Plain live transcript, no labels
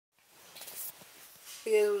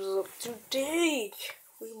Is today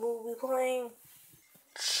we will be playing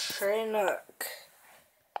Chinook.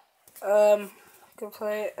 Can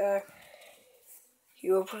play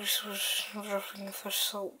you are dropping for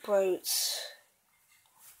salt boats.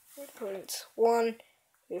 Point 1,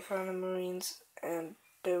 we found the Marines and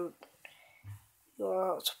build you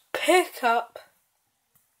are out to pick up.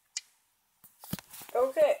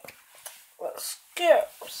 Okay, let's go.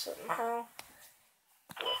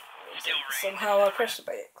 Somehow I pressed the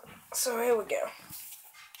button. So here we go.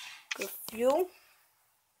 Good fuel.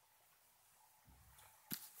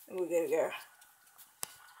 And we're gonna go.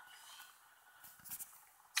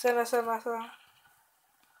 Center.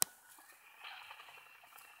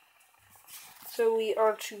 So we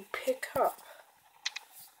are to pick up.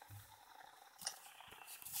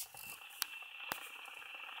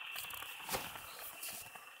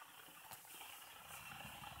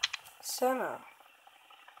 Center.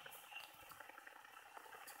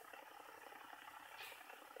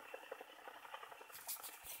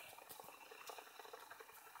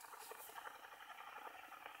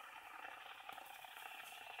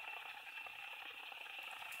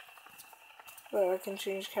 Well, I can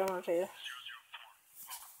change camera to you.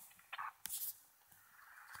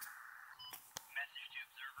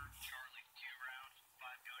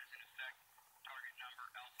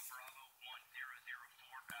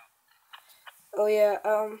 Oh yeah,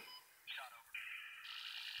 oh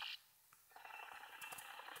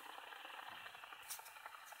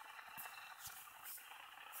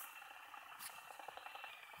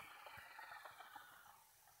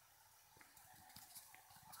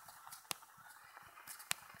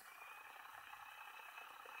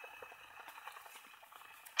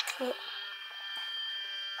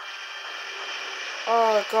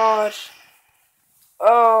god.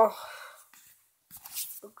 Oh.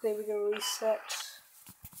 Okay, we're gonna reset.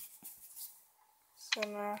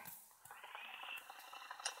 Center.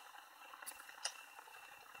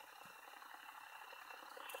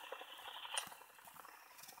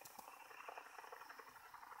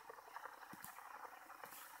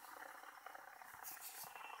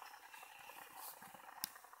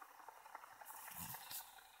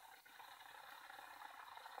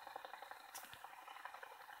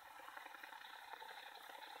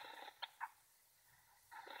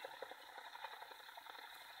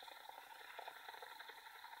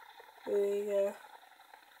 There you go.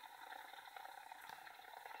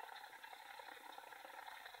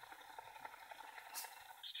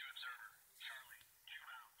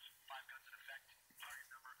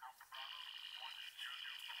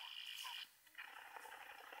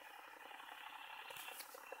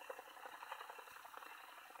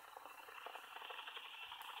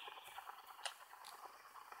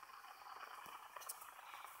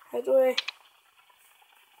 How do I do it?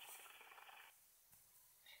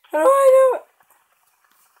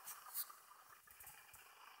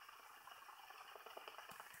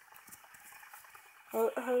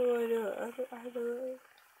 How do I do it? How do I...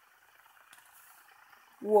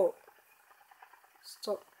 Whoa.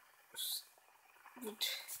 Stop.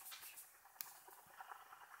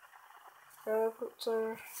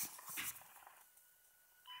 Helicopter.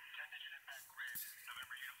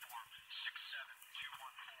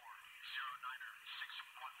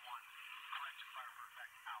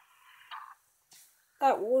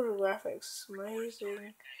 That water graphics is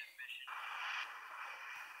amazing.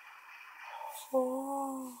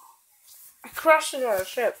 Oh, I crashed into our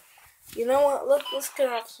ship. You know what? Let's go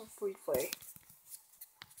have some free play.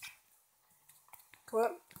 Come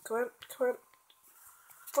on.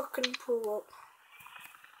 Fucking pull up.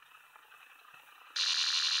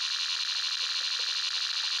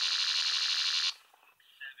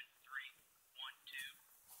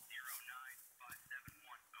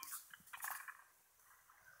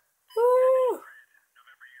 Woo!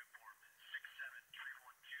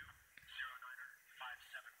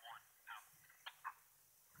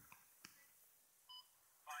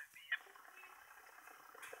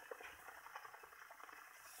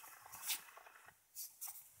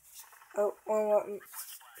 Oh, one button.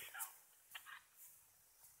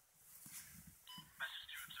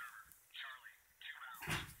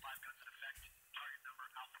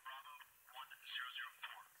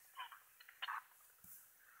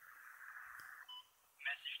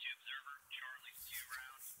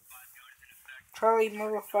 Charlie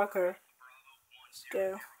motherfucker. Let's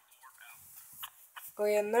go. Oh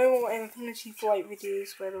yeah, no more Infinity Flight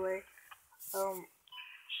videos, by the way.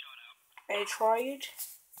 I tried,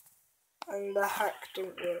 and the hack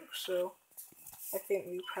didn't work, so I think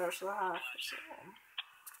we passed the hack or something.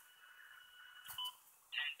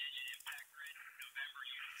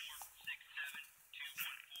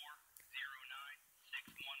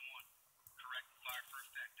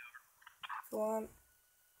 One.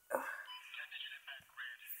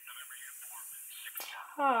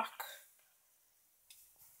 Fuck.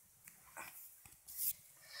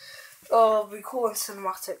 Oh, it'll be cool in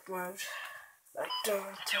cinematic mode. Like, don't.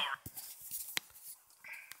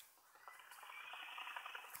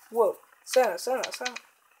 Whoa. Santa.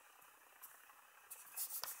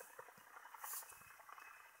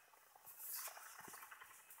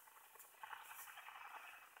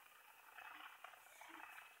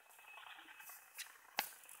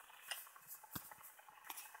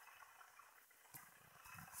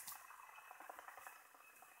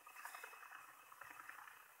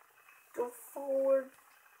 Go forward.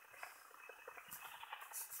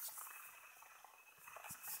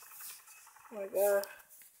 Oh my god.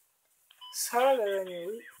 It's harder than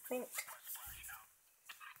you think.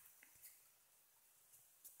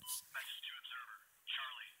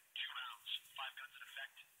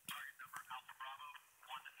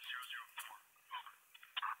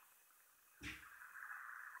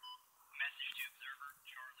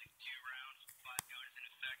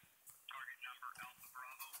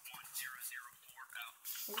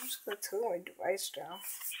 I'm just gonna turn my device down.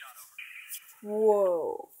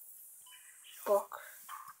 Whoa. Fuck.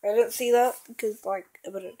 I didn't see that because, like,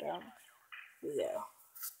 I put it down. Yeah.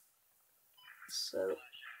 So.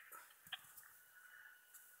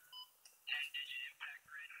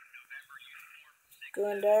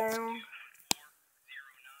 Going down.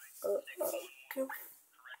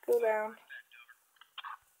 Go down.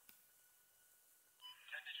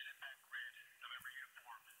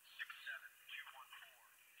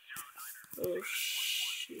 Oh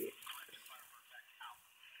shit.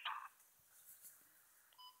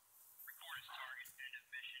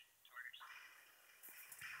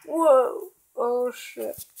 Whoa. Oh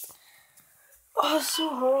shit. Oh, it's so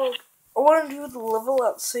hard. I want to do the level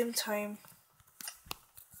at the same time.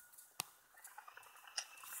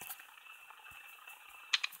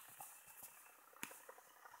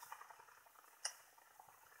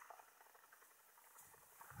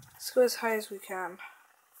 Let's go as high as we can.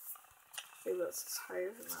 Maybe that's as high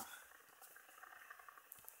as enough.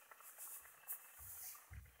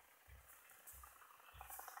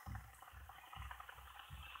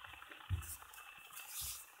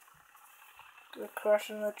 Gonna crash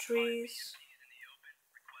in the trees.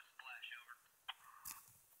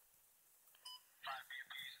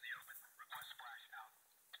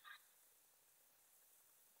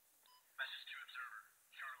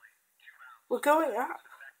 We're going up.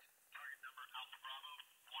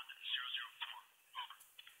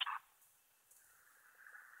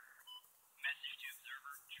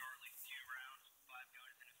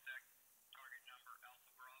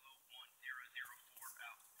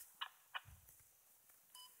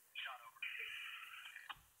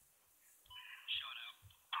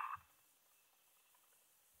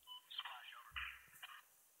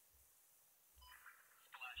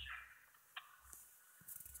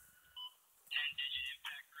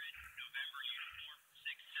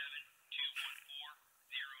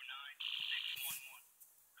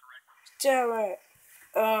 Damn it.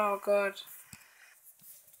 Oh god.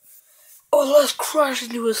 Oh, let's crash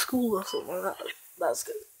into a school or something like that. That's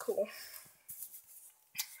good. Cool.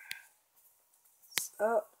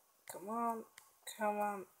 Up. Come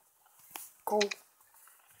on. Go.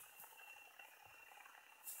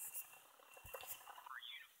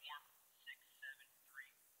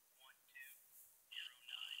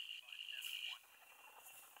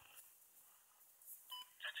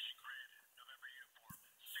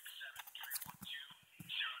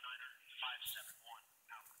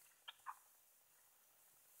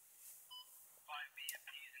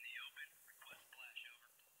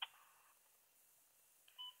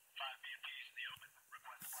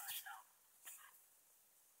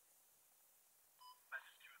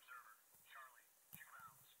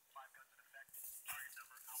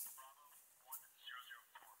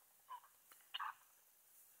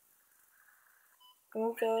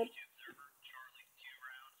 Oh god.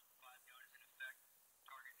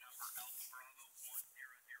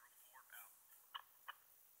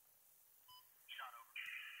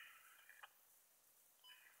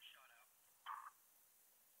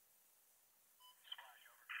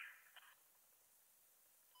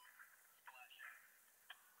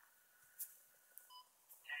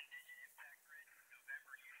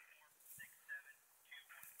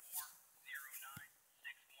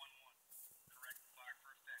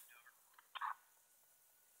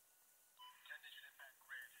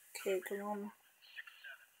 Okay, come on.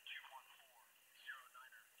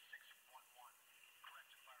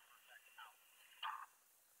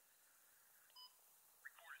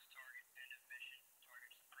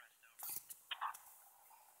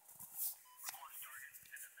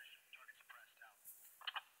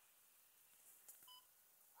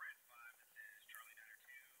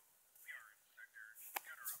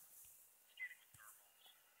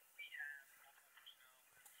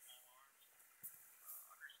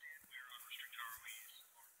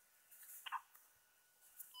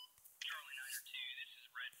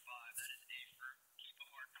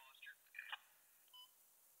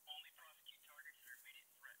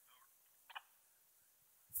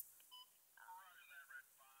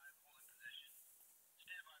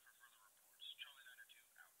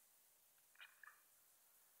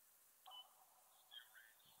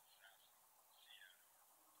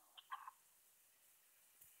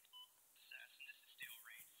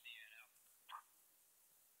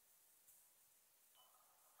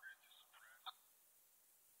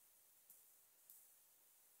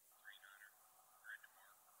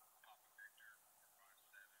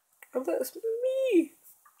 Oh, that's me.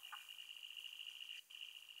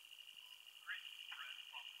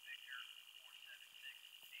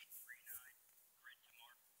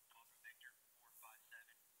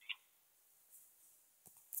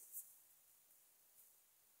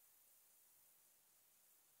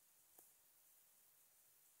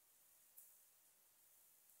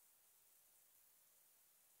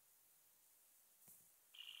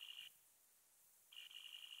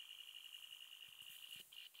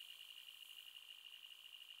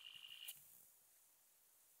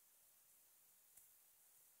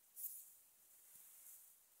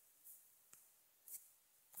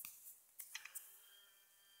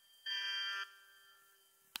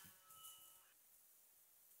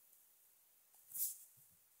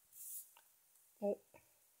 Oh.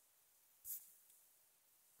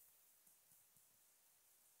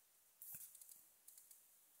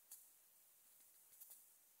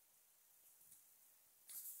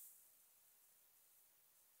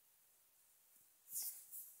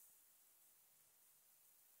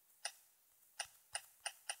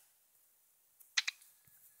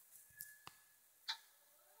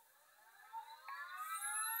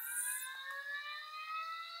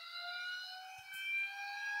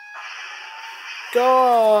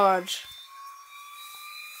 God.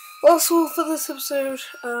 That's all for this episode.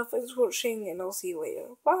 Thanks for watching, and I'll see you later.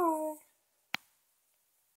 Bye.